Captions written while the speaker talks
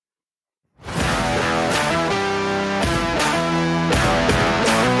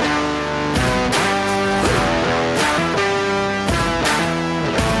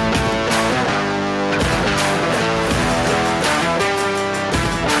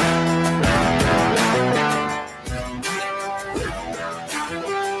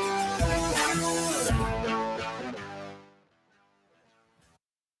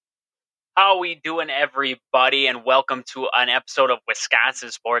we doing, everybody? And welcome to an episode of Wisconsin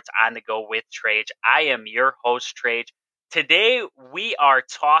Sports on the Go with Trage. I am your host, Trage. Today, we are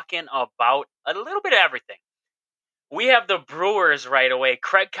talking about a little bit of everything. We have the Brewers right away.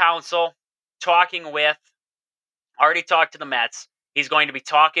 Craig Counsell already talked to the Mets. He's going to be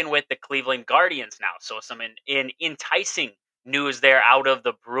talking with the Cleveland Guardians now. So some enticing news there out of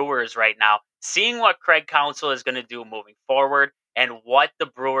the Brewers right now. Seeing what Craig Counsell is going to do moving forward and what the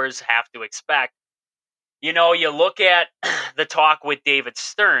Brewers have to expect. You know, you look at the talk with David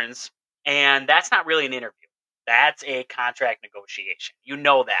Stearns, and that's not really an interview. That's a contract negotiation. You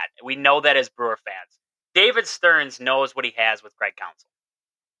know that. We know that as Brewer fans. David Stearns knows what he has with Craig Counsell.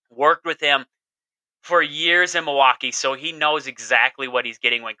 Worked with him for years in Milwaukee, so he knows exactly what he's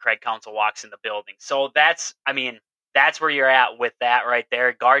getting when Craig Counsell walks in the building. So that's where you're at with that right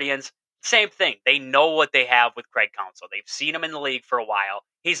there. Guardians, same thing. They know what they have with Craig Counsell. They've seen him in the league for a while.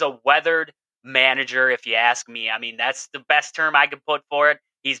 He's a weathered manager, if you ask me. I mean, that's the best term I could put for it.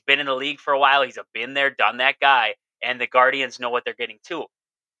 He's been in the league for a while. He's a been there, done that guy, and the Guardians know what they're getting too.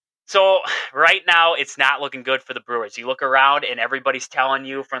 So right now, it's not looking good for the Brewers. You look around and everybody's telling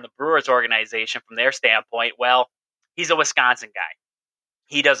you from the Brewers organization, from their standpoint, well, he's a Wisconsin guy.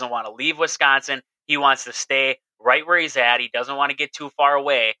 He doesn't want to leave Wisconsin. He wants to stay right where he's at. He doesn't want to get too far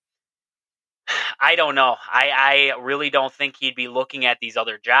away. I don't know. I really don't think he'd be looking at these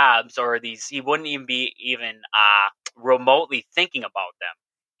other jobs he wouldn't even be remotely thinking about them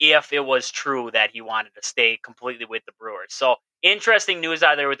if it was true that he wanted to stay completely with the Brewers. So interesting news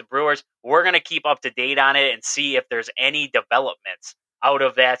out there with the Brewers. We're going to keep up to date on it and see if there's any developments out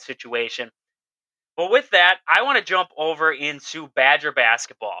of that situation. But with that, I want to jump over into Badger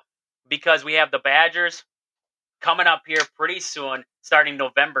basketball because we have the Badgers coming up here pretty soon, starting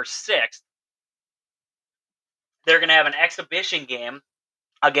November 6th. They're going to have an exhibition game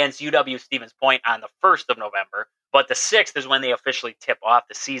against UW-Stevens Point on the 1st of November, but the 6th is when they officially tip off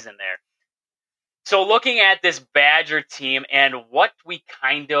the season there. So looking at this Badger team and what we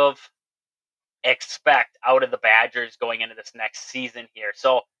kind of expect out of the Badgers going into this next season here.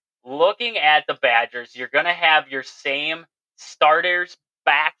 So looking at the Badgers, you're going to have your same starters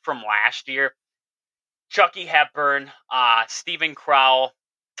back from last year. Chucky Hepburn, Stephen Crowell,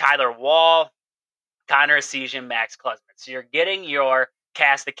 Tyler Wall, Connor Essegian, Max Klesman. So you're getting your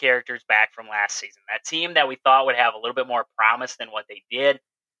cast of characters back from last season. That team that we thought would have a little bit more promise than what they did.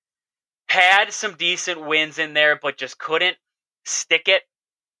 Had some decent wins in there, but just couldn't stick it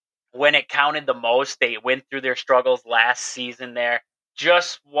when it counted the most. They went through their struggles last season there.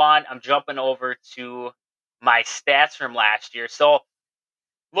 I'm jumping over to my stats from last year. So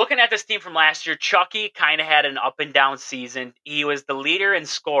looking at this team from last year, Chucky kind of had an up and down season. He was the leader in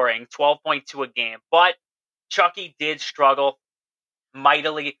scoring, 12.2 a game, but Chucky did struggle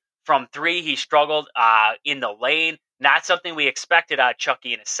mightily from three. He struggled in the lane. Not something we expected out of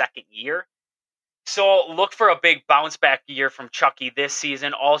Chucky in his second year. So look for a big bounce back year from Chucky this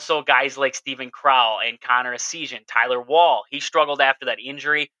season. Also, guys like Stephen Crowell and Connor Essegian, Tyler Wall. He struggled after that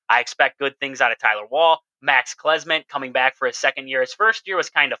injury. I expect good things out of Tyler Wall. Max Klesman coming back for his second year. His first year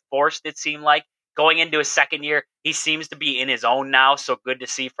was kind of forced, it seemed like. Going into his second year, he seems to be in his own now. So good to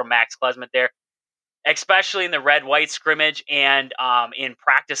see from Max Klesman there, especially in the red-white scrimmage and in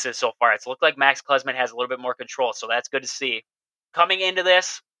practices so far. It's looked like Max Klesman has a little bit more control, so that's good to see. Coming into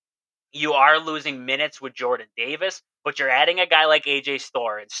this, you are losing minutes with Jordan Davis, but you're adding a guy like A.J.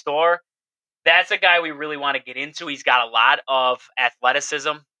 Storr. And Storr, that's a guy we really want to get into. He's got a lot of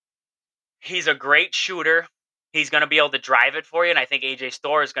athleticism. He's a great shooter. He's going to be able to drive it for you, and I think A.J.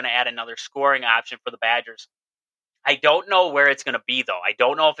 Storr is going to add another scoring option for the Badgers. I don't know where it's going to be, though. I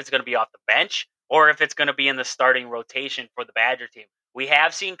don't know if it's going to be off the bench or if it's going to be in the starting rotation for the Badger team. We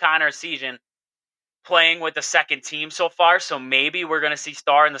have seen Connor Essegian playing with the second team so far, so maybe we're going to see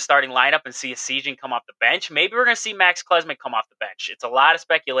Starr in the starting lineup and see Essegian come off the bench. Maybe we're going to see Max Klesman come off the bench. It's a lot of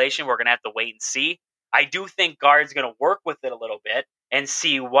speculation. We're going to have to wait and see. I do think Guard's going to work with it a little bit and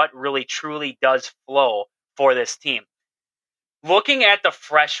see what really truly does flow for this team. Looking at the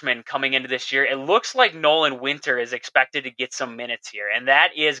freshmen coming into this year, it looks like Nolan Winter is expected to get some minutes here, and that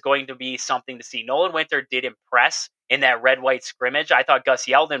is going to be something to see. Nolan Winter did impress in that red-white scrimmage. I thought Gus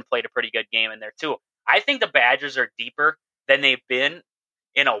Yeldon played a pretty good game in there, too. I think the Badgers are deeper than they've been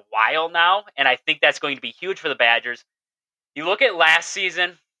in a while now, and I think that's going to be huge for the Badgers. You look at last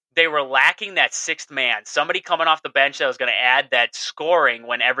season, they were lacking that sixth man, somebody coming off the bench that was going to add that scoring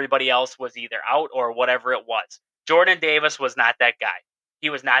when everybody else was either out or whatever it was. Jordan Davis was not that guy. He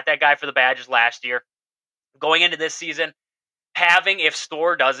was not that guy for the Badgers last year. Going into this season, if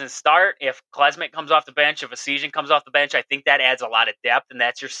Storr doesn't start, if Klesmit comes off the bench, if Essegian comes off the bench, I think that adds a lot of depth, and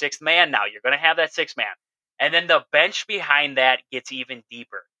that's your sixth man now. You're going to have that sixth man. And then the bench behind that gets even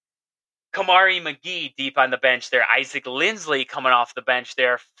deeper. Kamari McGee deep on the bench there. Isaac Lindsley coming off the bench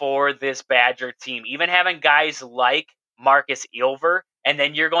there for this Badger team. Even having guys like Marcus Ilver, and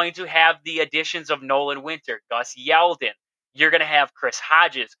then you're going to have the additions of Nolan Winter, Gus Yeldon. You're going to have Chris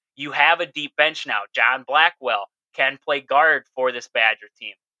Hodges. You have a deep bench now. John Blackwell can play guard for this Badger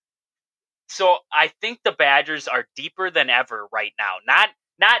team. So I think the Badgers are deeper than ever right now.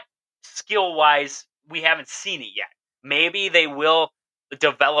 Not skill-wise, we haven't seen it yet. Maybe they will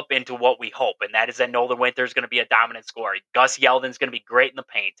develop into what we hope, and that is that Nolan Winter is going to be a dominant scorer. Gus Yeldon's going to be great in the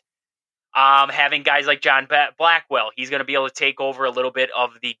paint. Having guys like John Blackwell, he's going to be able to take over a little bit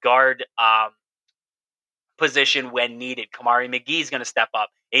of the guard position when needed. Kamari McGee is going to step up.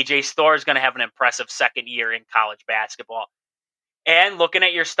 AJ Storr is going to have an impressive second year in college basketball. And looking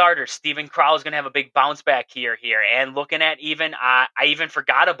at your starters, Steven Crowell is going to have a big bounce back here. And looking at even, I even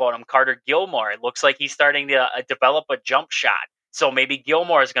forgot about him, Carter Gilmore. It looks like he's starting to develop a jump shot. So maybe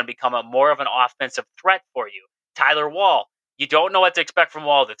Gilmore is going to become more of an offensive threat for you. Tyler Wall, you don't know what to expect from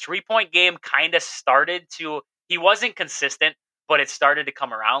Wall. The three-point game kind of started to, he wasn't consistent, but it started to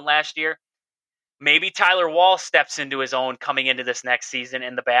come around last year. Maybe Tyler Wall steps into his own coming into this next season,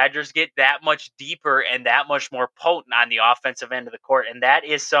 and the Badgers get that much deeper and that much more potent on the offensive end of the court. And that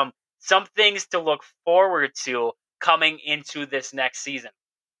is some things to look forward to coming into this next season.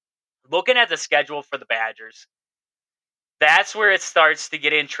 Looking at the schedule for the Badgers, that's where it starts to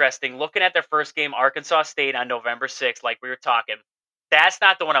get interesting. Looking at their first game, Arkansas State on November 6th, like we were talking, that's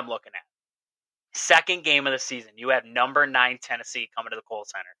not the one I'm looking at. Second game of the season, you have number 9 Tennessee coming to the Kohl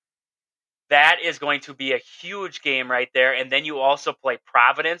Center. That is going to be a huge game right there. And then you also play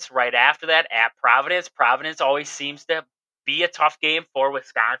Providence right after that at Providence. Providence always seems to be a tough game for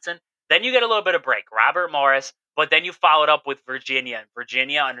Wisconsin. Then you get a little bit of break. Robert Morris, but then you follow it up with Virginia. And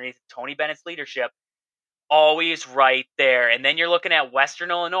Virginia, underneath Tony Bennett's leadership, always right there. And then you're looking at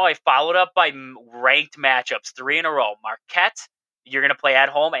Western Illinois, followed up by ranked matchups, 3 in a row. Marquette, you're going to play at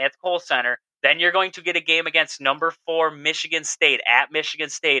home at the Kohl Center. Then you're going to get a game against number 4 Michigan State at Michigan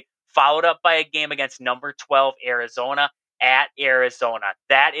State, followed up by a game against number 12 Arizona at Arizona.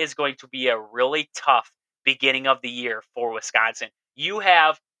 That is going to be a really tough beginning of the year for Wisconsin. You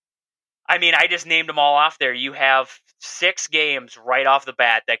have, I just named them all off there. You have 6 games right off the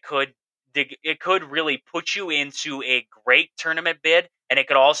bat that could really put you into a great tournament bid, and it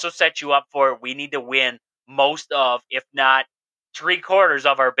could also set you up for, we need to win most of, if not 3/4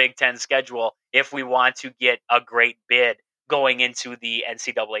 of our Big Ten schedule if we want to get a great bid going into the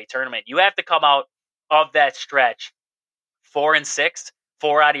NCAA tournament. You have to come out of that stretch 4-6,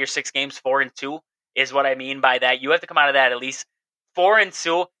 4 out of your 6 games, 4-2 is what I mean by that. You have to come out of that at least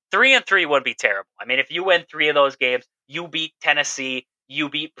 4-2. 3-3 wouldn't be terrible. If you win 3 of those games, you beat Tennessee, you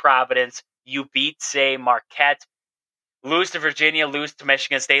beat Providence, you beat, say, Marquette, lose to Virginia, lose to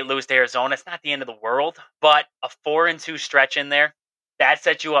Michigan State, lose to Arizona. It's not the end of the world, but a 4-2 stretch in there, that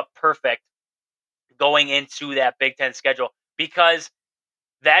sets you up perfect going into that Big Ten schedule. Because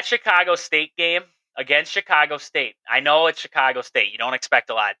that Chicago State game against Chicago State, I know it's Chicago State. You don't expect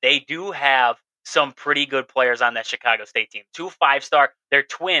a lot. They do have some pretty good players on that Chicago State team. 2 5-star. They're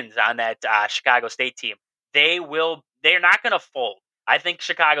twins on that Chicago State team. They're not going to fold. I think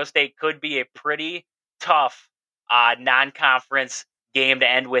Chicago State could be a pretty tough non-conference game to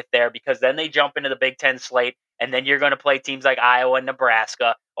end with there, because then they jump into the Big Ten slate, and then you're going to play teams like Iowa and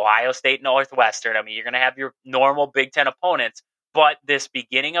Nebraska, Ohio State, Northwestern. You're going to have your normal Big Ten opponents, but this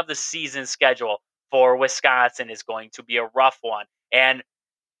beginning of the season schedule for Wisconsin is going to be a rough one, and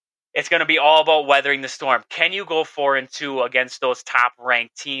it's going to be all about weathering the storm. Can you go 4-2 against those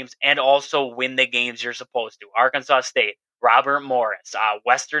top-ranked teams and also win the games you're supposed to? Arkansas State, Robert Morris,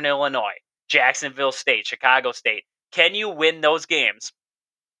 Western Illinois, Jacksonville State, Chicago State. Can you win those games?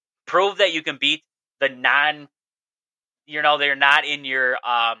 Prove that you can beat the they're not in your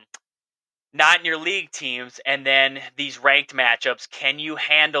league teams, and then these ranked matchups, can you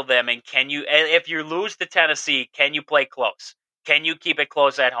handle them? And if you lose to Tennessee, can you play close? Can you keep it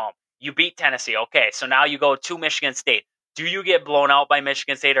close at home? You beat Tennessee. Okay, so now you go to Michigan State. Do you get blown out by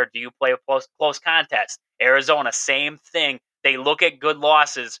Michigan State, or do you play a close contest? Arizona, same thing. They look at good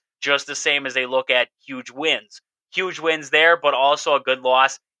losses just the same as they look at huge wins. Huge wins there, but also a good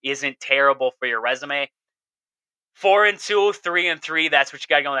loss isn't terrible for your resume. 4-2, 3-3, that's what you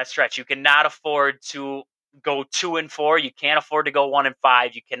got to go on that stretch. You cannot afford to go 2-4. You can't afford to go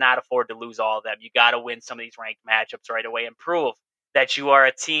 1-5. You cannot afford to lose all of them. You got to win some of these ranked matchups right away and prove that you are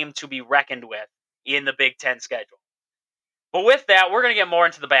a team to be reckoned with in the Big Ten schedule. But with that, we're going to get more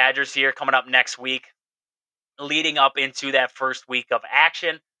into the Badgers here coming up next week, leading up into that first week of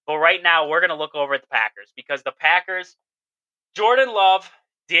action. But right now, we're going to look over at the Packers because the Packers, Jordan Love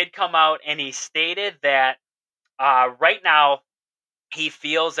did come out and he stated that right now he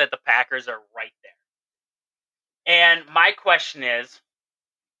feels that the Packers are right there. And my question is,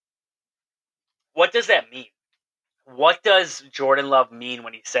 what does that mean? What does Jordan Love mean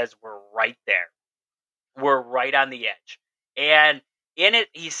when he says we're right there? We're right on the edge. And in it,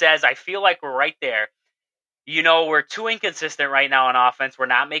 he says, I feel like we're right there. You know, we're too inconsistent right now on offense. We're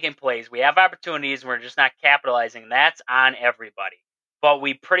not making plays. We have opportunities. We're just not capitalizing. That's on everybody. But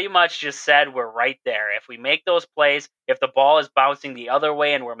we pretty much just said we're right there. If we make those plays, if the ball is bouncing the other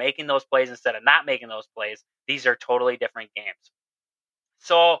way and we're making those plays instead of not making those plays, these are totally different games.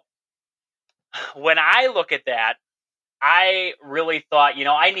 So when I look at that, I really thought,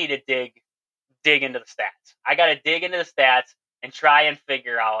 I need to dig into the stats. I got to dig into the stats and try and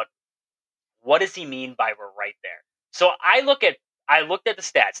figure out what does he mean by we're right there. So I looked at the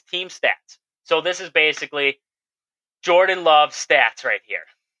stats, team stats. So this is basically Jordan Love's stats right here.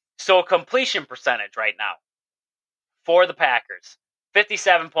 So completion percentage right now for the Packers,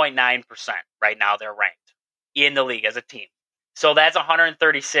 57.9% right now they're ranked in the league as a team. So that's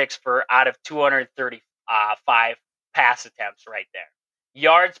 136 for out of 235 pass attempts right there.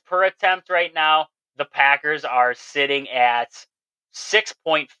 Yards per attempt right now, the Packers are sitting at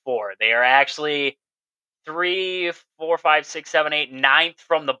 6.4. They are actually 3, 4, 5, 6, 7, 8, ninth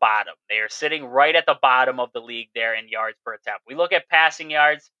from the bottom. They are sitting right at the bottom of the league there in yards per attempt. We look at passing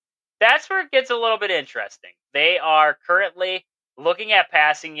yards. That's where it gets a little bit interesting. They are currently looking at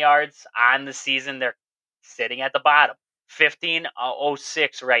passing yards on the season. They're sitting at the bottom.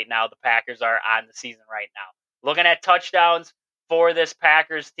 15.06 right now. The Packers are on the season right now. Looking at touchdowns for this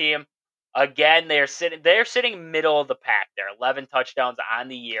Packers team, again, they're sitting middle of the pack there. 11 touchdowns on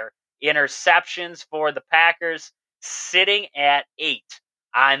the year. Interceptions for the Packers sitting at 8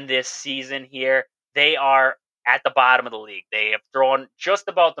 on this season here. They are at the bottom of the league. They have thrown just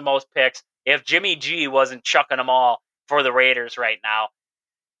about the most picks. If Jimmy G wasn't chucking them all for the Raiders right now,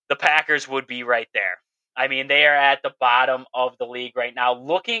 the Packers would be right there. I mean, they are at the bottom of the league right now.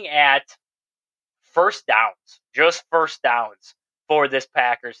 Looking at first downs, just first downs for this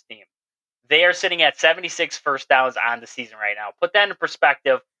Packers team. They are sitting at 76 first downs on the season right now. Put that in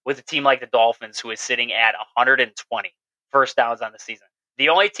perspective with a team like the Dolphins, who is sitting at 120 first downs on the season. The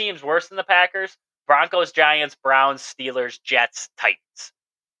only teams worse than the Packers, Broncos, Giants, Browns, Steelers, Jets, Titans.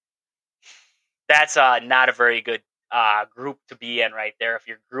 That's not a very good group to be in right there if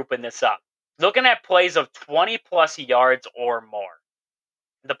you're grouping this up. Looking at plays of 20-plus yards or more.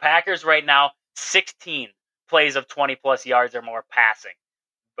 The Packers right now, 16 plays of 20-plus yards or more passing.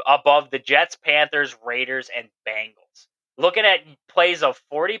 Above the Jets, Panthers, Raiders, and Bengals. Looking at plays of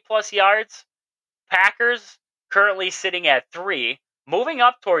 40-plus yards, Packers currently sitting at 3, moving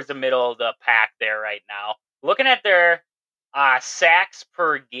up towards the middle of the pack there right now. Looking at their sacks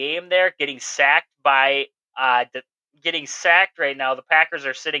per game there, getting sacked right now, the Packers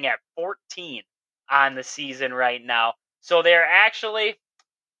are sitting at 14 on the season right now. So they're actually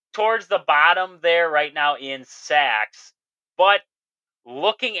towards the bottom there right now in sacks, but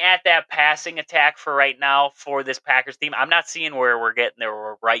looking at that passing attack for right now for this Packers team, I'm not seeing where we're getting there.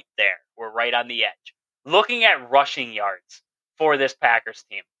 We're right there. We're right on the edge. Looking at rushing yards for this Packers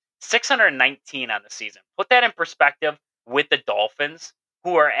team, 619 on the season. Put that in perspective with the Dolphins,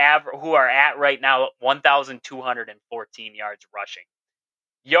 who are at right now 1,214 yards rushing.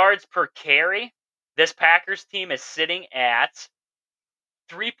 Yards per carry, this Packers team is sitting at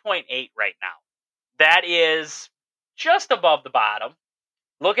 3.8 right now. That is just above the bottom.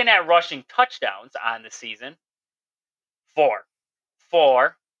 Looking at rushing touchdowns on the season, 4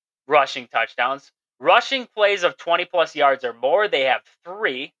 rushing touchdowns. Rushing plays of 20-plus yards or more, they have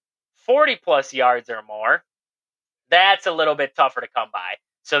 3. 40-plus yards or more, that's a little bit tougher to come by.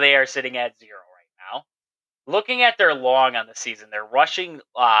 So they are sitting at 0 right now. Looking at their long on the season, they're rushing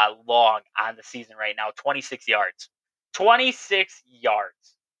long on the season right now, 26 yards. 26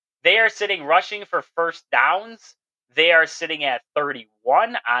 yards. They are sitting rushing for first downs. They are sitting at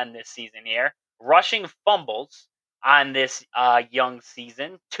 31 on this season here. Rushing fumbles on this young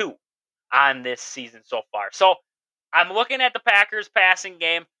season, 2 on this season so far. So I'm looking at the Packers passing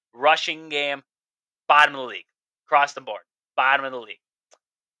game, rushing game, bottom of the league, across the board, bottom of the league.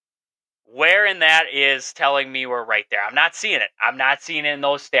 Where in that is telling me we're right there? I'm not seeing it. I'm not seeing it in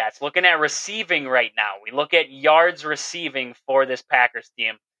those stats. Looking at receiving right now, we look at yards receiving for this Packers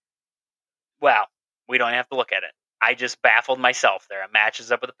team. Well, we don't have to look at it. I just baffled myself there. It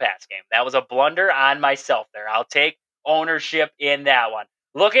matches up with the pass game. That was a blunder on myself there. I'll take ownership in that one.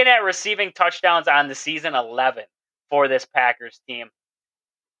 Looking at receiving touchdowns on the season, 11 for this Packers team.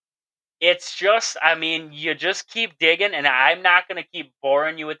 It's just, I mean, you just keep digging, and I'm not going to keep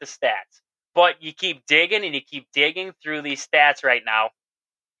boring you with the stats, but you keep digging and you keep digging through these stats right now,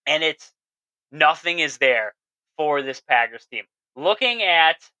 and it's nothing is there for this Packers team. Looking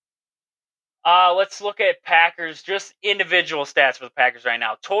at, let's look at Packers, just individual stats for the Packers right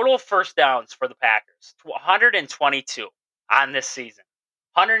now. Total first downs for the Packers, 122 on this season,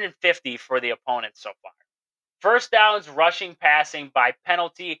 150 for the opponents so far. First downs, rushing, passing by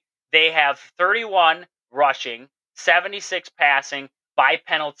penalty, they have 31 rushing, 76 passing. By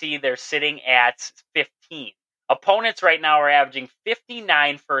penalty, they're sitting at 15. Opponents right now are averaging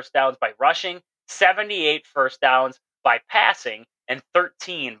 59 first downs by rushing, 78 first downs by passing, and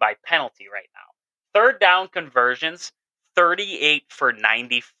 13 by penalty right now. Third down conversions, 38 for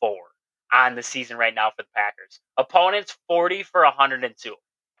 94 on the season right now for the Packers. Opponents, 40 for 102.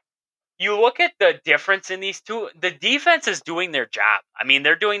 You look at the difference in these two, the defense is doing their job. I mean,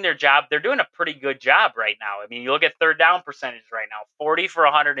 they're doing their job. They're doing a pretty good job right now. I mean, you look at third down percentage right now, 40 for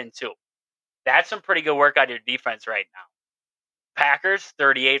 102. That's some pretty good work out of your defense right now. Packers,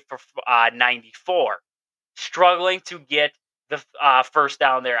 38 for 94. Struggling to get the first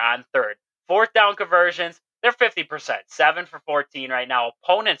down there on third. Fourth down conversions, they're 50%, 7 for 14 right now.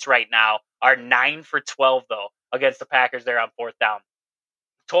 Opponents right now are 9 for 12, though, against the Packers there on fourth down.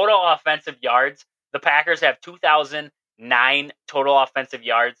 Total offensive yards, the Packers have 2,009 total offensive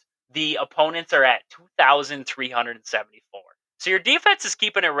yards. The opponents are at 2,374. So your defense is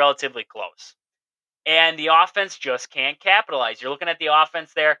keeping it relatively close. And the offense just can't capitalize. You're looking at the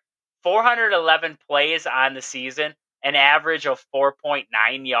offense there, 411 plays on the season, an average of 4.9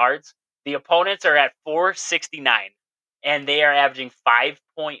 yards. The opponents are at 469, and they are averaging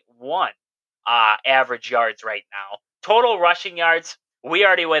 5.1 average yards right now. Total rushing yards, we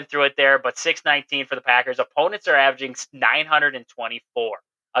already went through it there, but 619 for the Packers. Opponents are averaging 924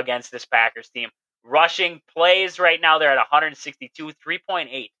 against this Packers team. Rushing plays right now, they're at 162.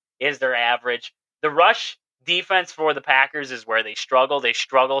 3.8 is their average. The rush defense for the Packers is where they struggle. They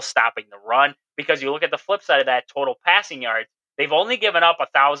struggle stopping the run because you look at the flip side of that, total passing yards, they've only given up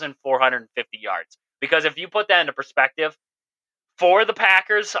 1,450 yards. Because if you put that into perspective, for the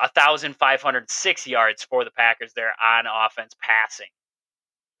Packers, 1,506 yards for the Packers there on offense passing.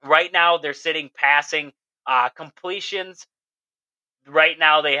 Right now, they're sitting passing completions. Right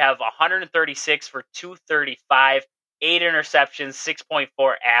now, they have 136 for 235, 8 interceptions,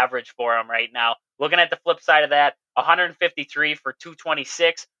 6.4 average for them right now. Looking at the flip side of that, 153 for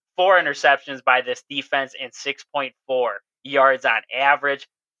 226, 4 interceptions by this defense, and 6.4 yards on average.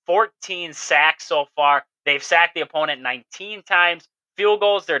 14 sacks so far. They've sacked the opponent 19 times. Field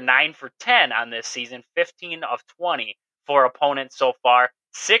goals, they're 9 for 10 on this season, 15 of 20 for opponents so far.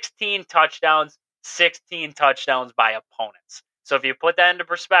 16 touchdowns by opponents. So if you put that into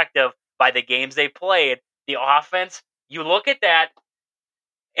perspective by the games they played, the offense, you look at that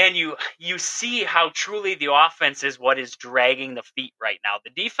and you see how truly the offense is what is dragging the feet right now.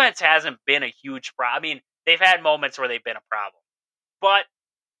 The defense hasn't been a huge problem. I mean, they've had moments where they've been a problem. But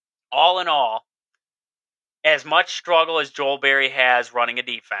all in all, as much struggle as Joel Berry has running a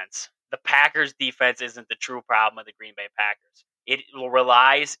defense, the Packers' defense isn't the true problem of the Green Bay Packers. It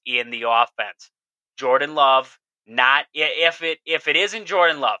relies in the offense. Jordan Love, not if it isn't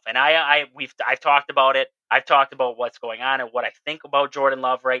Jordan Love, and I've talked about it. I've talked about what's going on and what I think about Jordan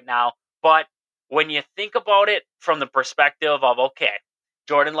Love right now. But when you think about it from the perspective of, okay,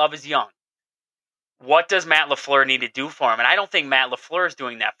 Jordan Love is young. What does Matt LaFleur need to do for him? And I don't think Matt LaFleur is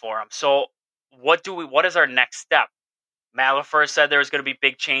doing that for him. So what is our next step? Matt LaFleur said there's going to be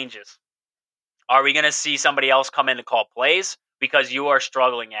big changes. Are we going to see somebody else come in to call plays? Because you are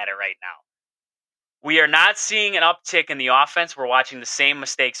struggling at it right now. We are not seeing an uptick in the offense. We're watching the same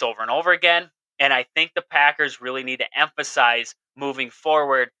mistakes over and over again. And I think the Packers really need to emphasize moving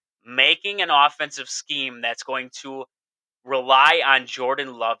forward, making an offensive scheme that's going to rely on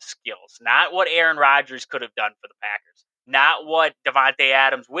Jordan Love's skills. Not what Aaron Rodgers could have done for the Packers. Not what Davante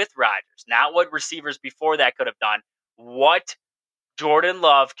Adams with Rodgers. Not what receivers before that could have done. What Jordan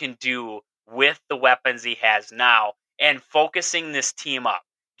Love can do with the weapons he has now and focusing this team up.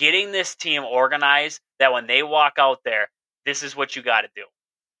 Getting this team organized that when they walk out there, this is what you got to do.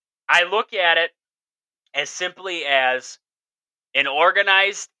 I look at it as simply as an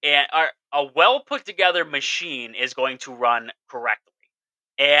organized and a well put together machine is going to run correctly.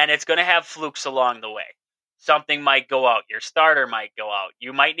 And it's going to have flukes along the way. Something might go out. Your starter might go out.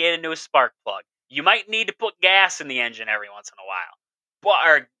 You might need a new spark plug. You might need to put gas in the engine every once in a while.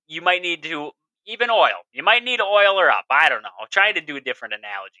 Or you might need to even oil. You might need to oil her up. I don't know. I'm trying to do different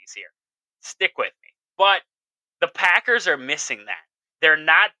analogies here. Stick with me. But the Packers are missing that. They're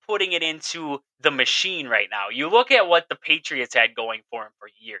not putting it into the machine right now. You look at what the Patriots had going for them for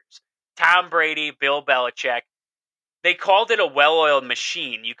years. Tom Brady, Bill Belichick, they called it a well-oiled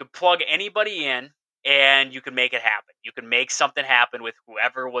machine. You could plug anybody in and you could make it happen. You could make something happen with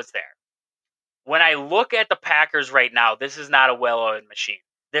whoever was there. When I look at the Packers right now, this is not a well-oiled machine.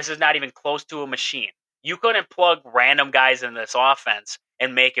 This is not even close to a machine. You couldn't plug random guys in this offense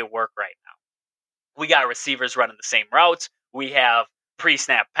and make it work right now. We got receivers running the same routes. We have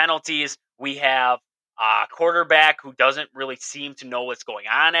pre-snap penalties. We have a quarterback who doesn't really seem to know what's going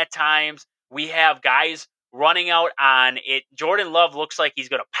on at times. We have guys running out on it. Jordan Love looks like he's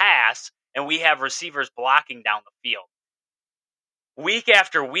going to pass, and we have receivers blocking down the field. Week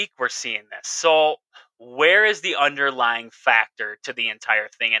after week, we're seeing this. So where is the underlying factor to the entire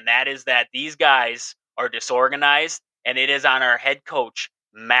thing? And that is that these guys are disorganized, and it is on our head coach,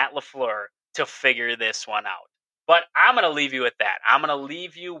 Matt LaFleur, to figure this one out. But I'm going to leave you with that. I'm going to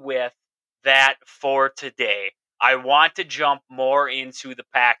leave you with that for today. I want to jump more into the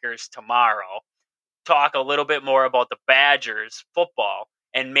Packers tomorrow, talk a little bit more about the Badgers football,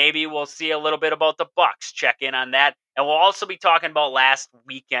 and maybe we'll see a little bit about the Bucks. Check in on that, and we'll also be talking about last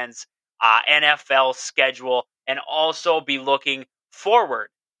weekend's NFL schedule, and also be looking forward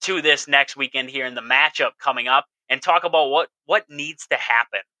to this next weekend here in the matchup coming up, and talk about what needs to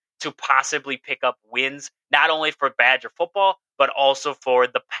happen to possibly pick up wins, not only for Badger football, but also for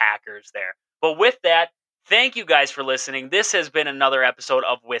the Packers there. But with that, thank you guys for listening. This has been another episode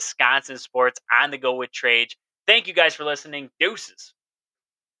of Wisconsin Sports on the Go with Trage. Thank you guys for listening. Deuces.